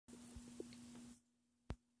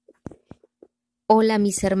Hola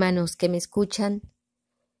mis hermanos que me escuchan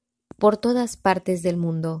por todas partes del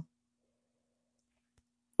mundo.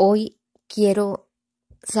 Hoy quiero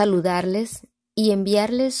saludarles y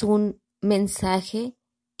enviarles un mensaje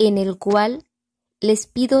en el cual les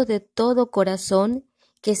pido de todo corazón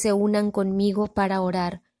que se unan conmigo para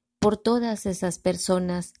orar por todas esas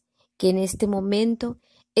personas que en este momento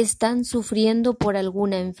están sufriendo por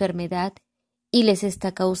alguna enfermedad y les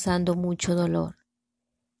está causando mucho dolor.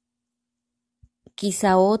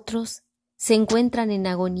 Quizá otros se encuentran en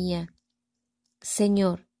agonía.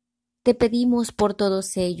 Señor, te pedimos por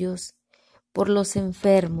todos ellos, por los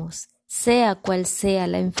enfermos, sea cual sea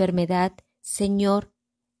la enfermedad, Señor,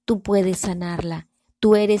 tú puedes sanarla.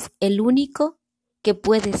 Tú eres el único que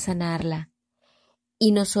puede sanarla.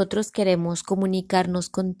 Y nosotros queremos comunicarnos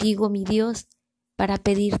contigo, mi Dios, para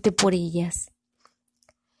pedirte por ellas.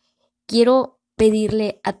 Quiero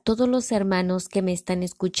pedirle a todos los hermanos que me están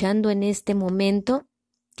escuchando en este momento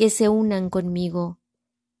que se unan conmigo.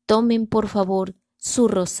 Tomen por favor su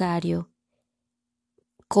rosario,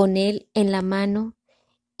 con él en la mano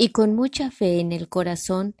y con mucha fe en el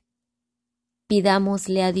corazón,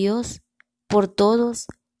 pidámosle a Dios por todos,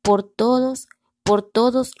 por todos, por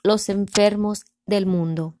todos los enfermos del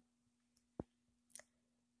mundo.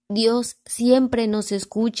 Dios siempre nos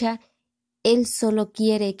escucha, Él solo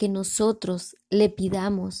quiere que nosotros le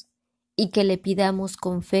pidamos y que le pidamos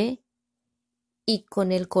con fe y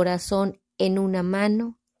con el corazón en una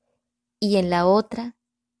mano y en la otra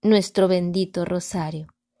nuestro bendito rosario,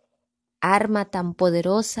 arma tan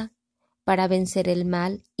poderosa para vencer el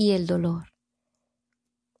mal y el dolor.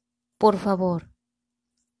 Por favor,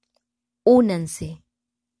 únanse.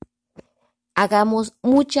 Hagamos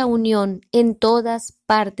mucha unión en todas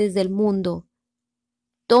partes del mundo.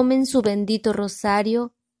 Tomen su bendito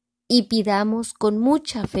rosario y pidamos con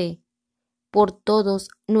mucha fe por todos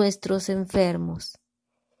nuestros enfermos,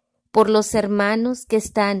 por los hermanos que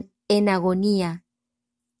están en agonía,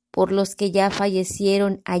 por los que ya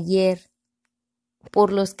fallecieron ayer,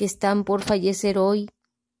 por los que están por fallecer hoy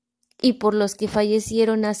y por los que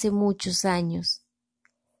fallecieron hace muchos años,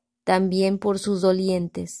 también por sus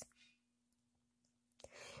dolientes,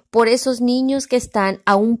 por esos niños que están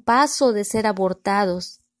a un paso de ser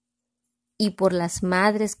abortados y por las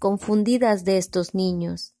madres confundidas de estos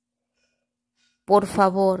niños. Por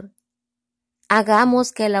favor,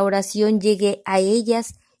 hagamos que la oración llegue a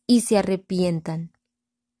ellas y se arrepientan.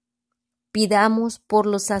 Pidamos por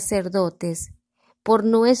los sacerdotes, por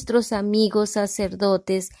nuestros amigos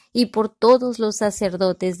sacerdotes y por todos los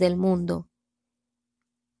sacerdotes del mundo.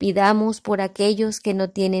 Pidamos por aquellos que no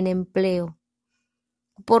tienen empleo,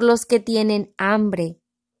 por los que tienen hambre,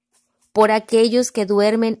 por aquellos que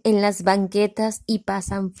duermen en las banquetas y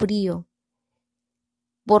pasan frío,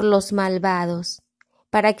 por los malvados,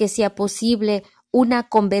 para que sea posible una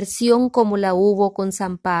conversión como la hubo con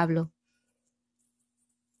San Pablo.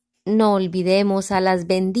 No olvidemos a las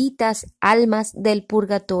benditas almas del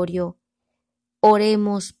purgatorio.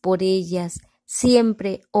 Oremos por ellas,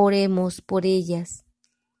 siempre oremos por ellas.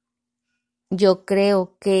 Yo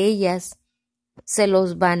creo que ellas se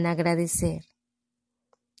los van a agradecer.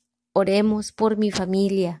 Oremos por mi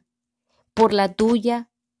familia, por la tuya,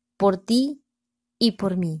 por ti y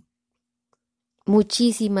por mí.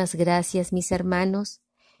 Muchísimas gracias, mis hermanos,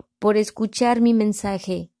 por escuchar mi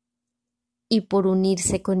mensaje y por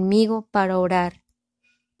unirse conmigo para orar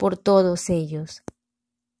por todos ellos.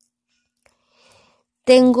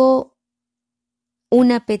 Tengo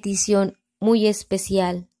una petición muy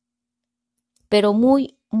especial, pero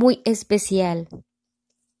muy, muy especial.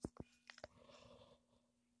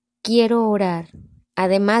 Quiero orar,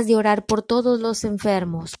 además de orar por todos los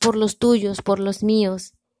enfermos, por los tuyos, por los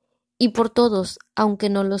míos y por todos, aunque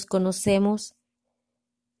no los conocemos.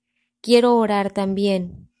 Quiero orar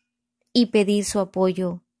también y pedir su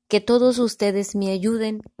apoyo, que todos ustedes me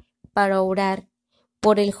ayuden para orar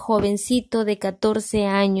por el jovencito de 14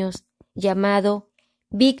 años llamado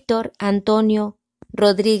Víctor Antonio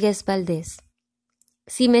Rodríguez Valdés.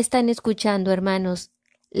 Si me están escuchando, hermanos,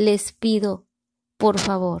 les pido, por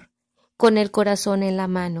favor, con el corazón en la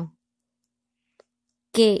mano,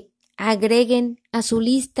 que agreguen a su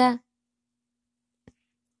lista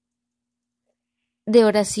de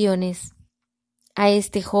oraciones a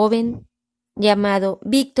este joven llamado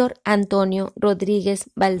Víctor Antonio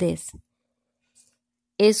Rodríguez Valdés.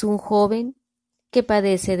 Es un joven que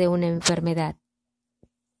padece de una enfermedad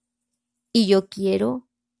y yo quiero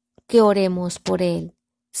que oremos por él.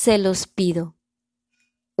 Se los pido.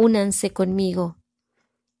 Únanse conmigo.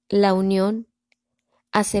 La unión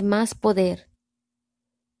hace más poder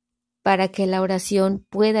para que la oración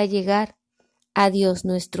pueda llegar a Dios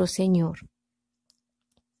nuestro Señor.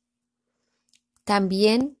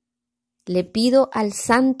 También le pido al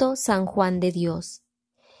santo San Juan de Dios.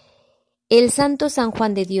 El santo San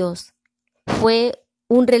Juan de Dios fue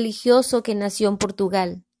un religioso que nació en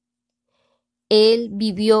Portugal. Él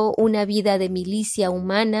vivió una vida de milicia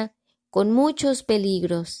humana con muchos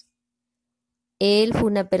peligros. Él fue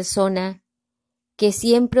una persona que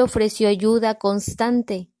siempre ofreció ayuda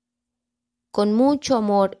constante, con mucho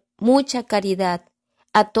amor, mucha caridad,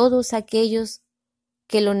 a todos aquellos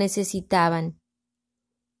que lo necesitaban,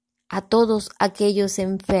 a todos aquellos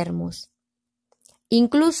enfermos.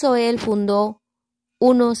 Incluso él fundó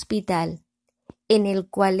un hospital en el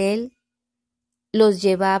cual él los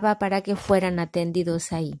llevaba para que fueran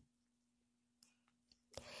atendidos ahí.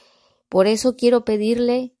 Por eso quiero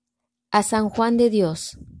pedirle a San Juan de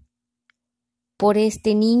Dios por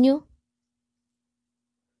este niño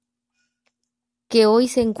que hoy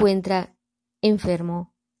se encuentra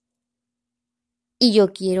enfermo. Y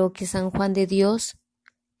yo quiero que San Juan de Dios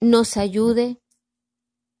nos ayude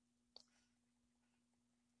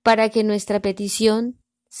para que nuestra petición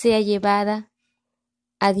sea llevada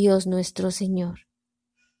a Dios nuestro Señor.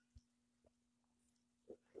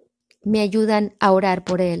 ¿Me ayudan a orar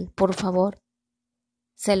por él, por favor?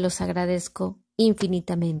 Se los agradezco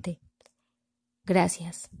infinitamente.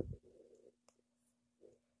 Gracias.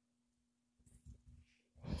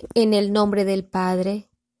 En el nombre del Padre,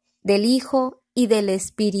 del Hijo y del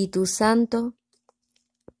Espíritu Santo.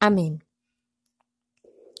 Amén.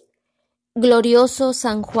 Glorioso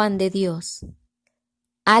San Juan de Dios,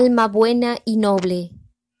 alma buena y noble,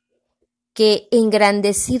 que,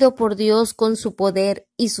 engrandecido por Dios con su poder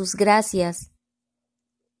y sus gracias,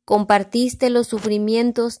 compartiste los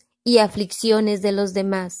sufrimientos y aflicciones de los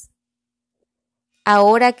demás.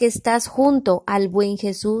 Ahora que estás junto al buen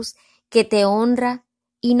Jesús, que te honra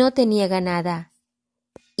y no te niega nada,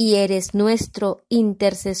 y eres nuestro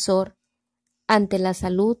intercesor ante la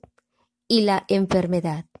salud y la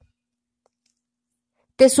enfermedad.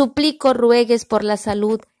 Te suplico ruegues por la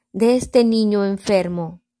salud de este niño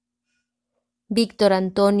enfermo, Víctor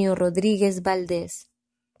Antonio Rodríguez Valdés,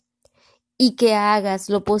 y que hagas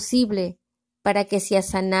lo posible para que sea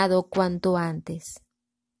sanado cuanto antes.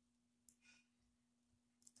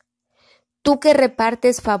 Tú que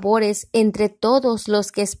repartes favores entre todos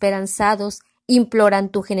los que esperanzados imploran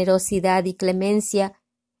tu generosidad y clemencia,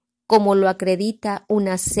 como lo acredita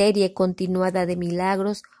una serie continuada de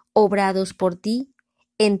milagros obrados por ti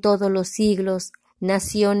en todos los siglos,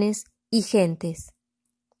 naciones y gentes.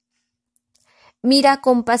 Mira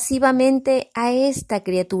compasivamente a esta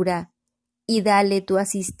criatura y dale tu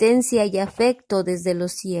asistencia y afecto desde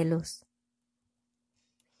los cielos.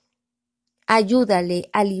 Ayúdale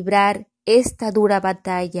a librar esta dura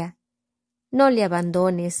batalla. No le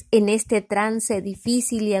abandones en este trance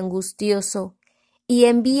difícil y angustioso, y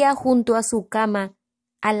envía junto a su cama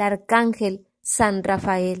al arcángel San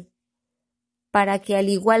Rafael, para que al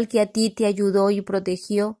igual que a ti te ayudó y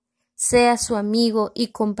protegió, sea su amigo y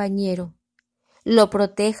compañero, lo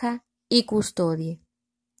proteja y custodie.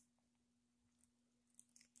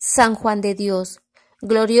 San Juan de Dios,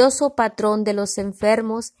 glorioso patrón de los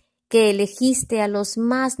enfermos, que elegiste a los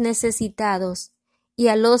más necesitados y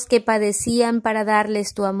a los que padecían para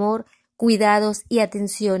darles tu amor, cuidados y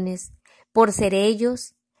atenciones, por ser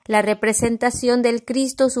ellos la representación del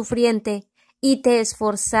Cristo sufriente, y te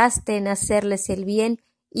esforzaste en hacerles el bien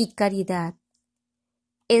y caridad,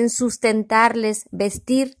 en sustentarles,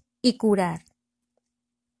 vestir y curar.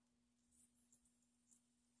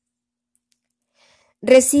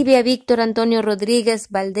 Recibe a Víctor Antonio Rodríguez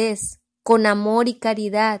Valdés con amor y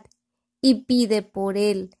caridad y pide por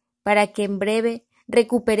él para que en breve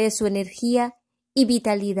recupere su energía y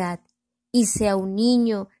vitalidad y sea un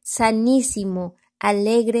niño sanísimo,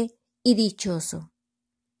 alegre y dichoso.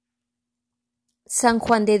 San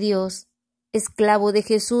Juan de Dios, esclavo de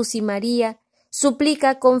Jesús y María,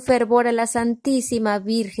 suplica con fervor a la Santísima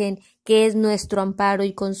Virgen, que es nuestro amparo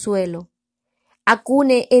y consuelo.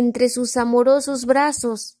 Acune entre sus amorosos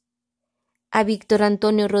brazos a Víctor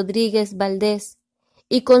Antonio Rodríguez Valdés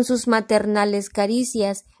y con sus maternales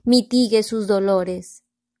caricias mitigue sus dolores.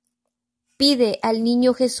 Pide al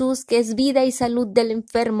niño Jesús, que es vida y salud del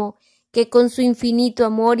enfermo, que con su infinito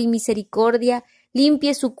amor y misericordia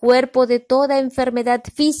limpie su cuerpo de toda enfermedad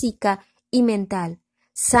física y mental,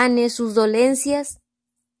 sane sus dolencias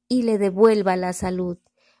y le devuelva la salud,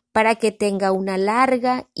 para que tenga una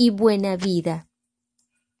larga y buena vida.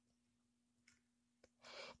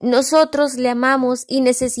 Nosotros le amamos y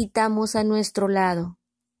necesitamos a nuestro lado.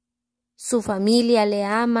 Su familia le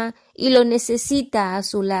ama y lo necesita a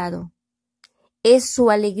su lado. Es su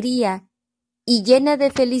alegría y llena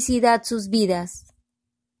de felicidad sus vidas.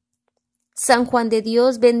 San Juan de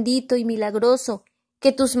Dios, bendito y milagroso,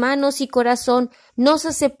 que tus manos y corazón no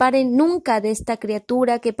se separen nunca de esta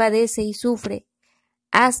criatura que padece y sufre.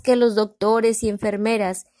 Haz que los doctores y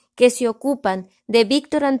enfermeras que se ocupan de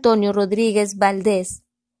Víctor Antonio Rodríguez Valdés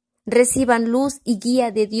reciban luz y guía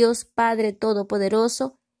de Dios Padre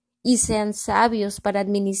Todopoderoso y sean sabios para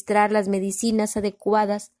administrar las medicinas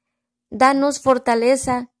adecuadas. Danos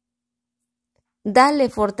fortaleza, dale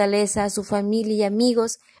fortaleza a su familia y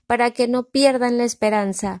amigos para que no pierdan la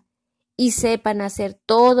esperanza y sepan hacer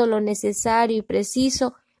todo lo necesario y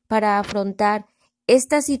preciso para afrontar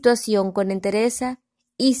esta situación con entereza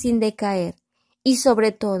y sin decaer. Y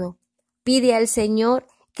sobre todo, pide al Señor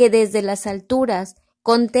que desde las alturas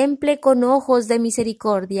contemple con ojos de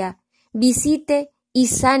misericordia, visite y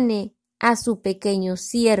sane a su pequeño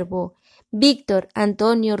siervo, Víctor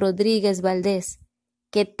Antonio Rodríguez Valdés,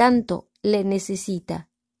 que tanto le necesita.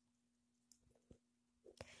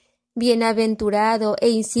 Bienaventurado e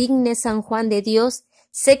insigne San Juan de Dios,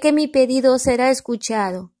 sé que mi pedido será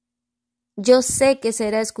escuchado. Yo sé que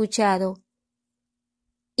será escuchado,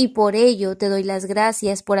 y por ello te doy las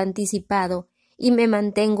gracias por anticipado, y me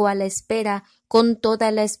mantengo a la espera con toda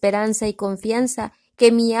la esperanza y confianza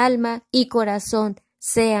que mi alma y corazón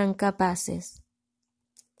sean capaces.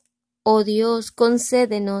 Oh Dios,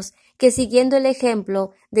 concédenos que siguiendo el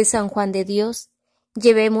ejemplo de San Juan de Dios,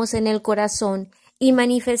 llevemos en el corazón y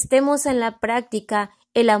manifestemos en la práctica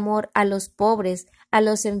el amor a los pobres, a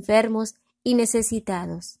los enfermos y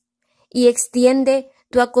necesitados, y extiende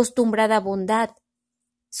tu acostumbrada bondad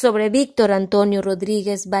sobre Víctor Antonio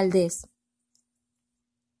Rodríguez Valdés.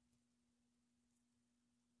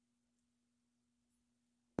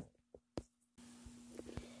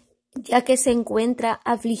 Ya que se encuentra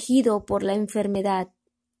afligido por la enfermedad,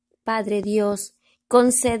 Padre Dios,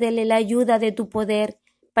 concédele la ayuda de tu poder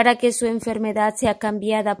para que su enfermedad sea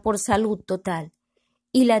cambiada por salud total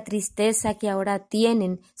y la tristeza que ahora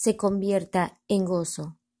tienen se convierta en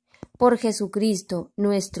gozo. Por Jesucristo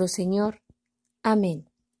nuestro Señor. Amén.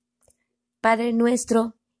 Padre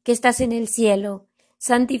nuestro que estás en el cielo,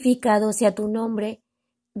 santificado sea tu nombre,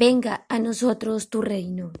 venga a nosotros tu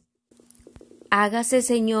reino. Hágase,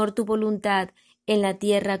 Señor, tu voluntad en la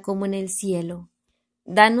tierra como en el cielo.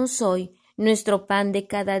 Danos hoy nuestro pan de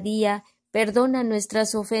cada día, perdona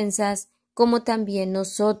nuestras ofensas, como también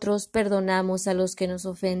nosotros perdonamos a los que nos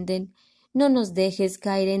ofenden. No nos dejes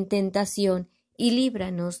caer en tentación, y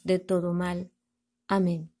líbranos de todo mal.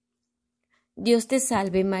 Amén. Dios te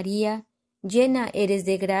salve María, llena eres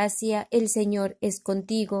de gracia, el Señor es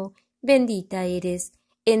contigo, bendita eres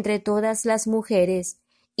entre todas las mujeres,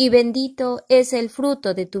 y bendito es el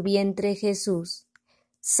fruto de tu vientre Jesús.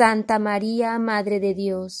 Santa María, Madre de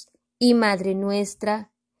Dios y Madre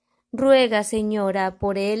nuestra, ruega, Señora,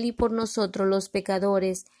 por Él y por nosotros los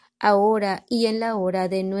pecadores, ahora y en la hora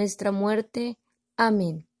de nuestra muerte.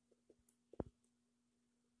 Amén.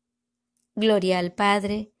 Gloria al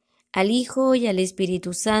Padre, al Hijo y al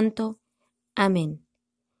Espíritu Santo. Amén.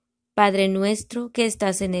 Padre nuestro que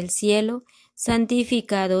estás en el cielo,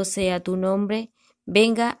 santificado sea tu nombre,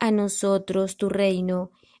 venga a nosotros tu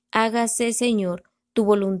reino, hágase, Señor, tu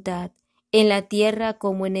voluntad, en la tierra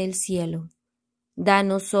como en el cielo.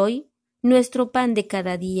 Danos hoy nuestro pan de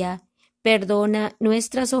cada día, perdona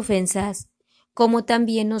nuestras ofensas, como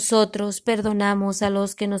también nosotros perdonamos a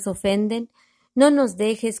los que nos ofenden. No nos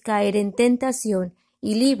dejes caer en tentación,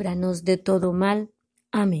 y líbranos de todo mal.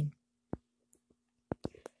 Amén.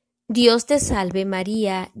 Dios te salve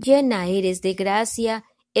María, llena eres de gracia,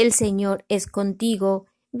 el Señor es contigo,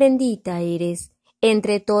 bendita eres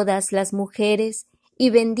entre todas las mujeres,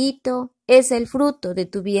 y bendito es el fruto de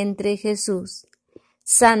tu vientre Jesús.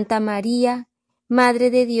 Santa María, Madre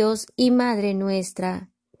de Dios y Madre nuestra,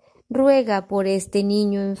 ruega por este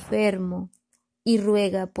niño enfermo, y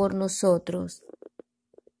ruega por nosotros,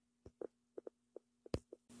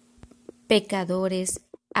 pecadores,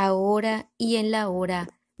 ahora y en la hora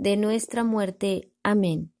de nuestra muerte.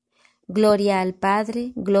 Amén. Gloria al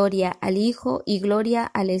Padre, gloria al Hijo y gloria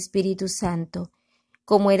al Espíritu Santo,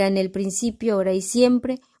 como era en el principio, ahora y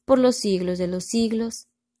siempre, por los siglos de los siglos.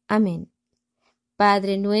 Amén.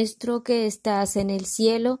 Padre nuestro que estás en el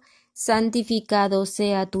cielo, santificado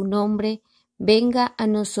sea tu nombre, venga a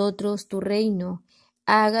nosotros tu reino,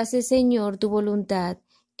 hágase, Señor, tu voluntad,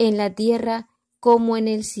 en la tierra como en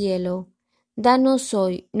el cielo. Danos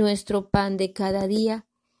hoy nuestro pan de cada día,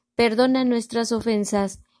 perdona nuestras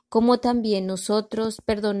ofensas, como también nosotros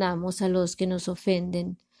perdonamos a los que nos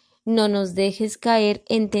ofenden. No nos dejes caer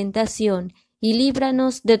en tentación, y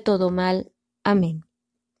líbranos de todo mal. Amén.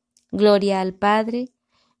 Gloria al Padre,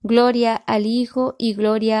 gloria al Hijo y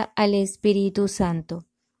gloria al Espíritu Santo,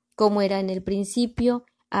 como era en el principio,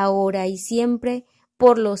 ahora y siempre,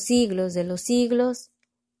 por los siglos de los siglos.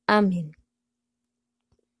 Amén.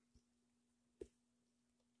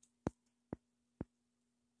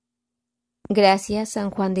 Gracias,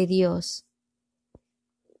 San Juan de Dios.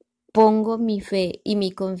 Pongo mi fe y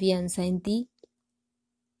mi confianza en ti,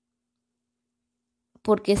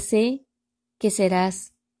 porque sé que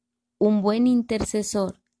serás un buen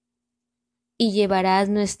intercesor y llevarás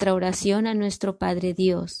nuestra oración a nuestro Padre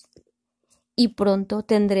Dios. Y pronto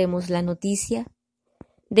tendremos la noticia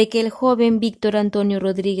de que el joven Víctor Antonio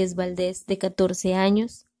Rodríguez Valdés, de 14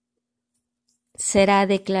 años, será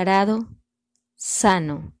declarado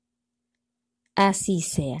sano. Así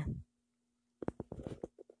sea.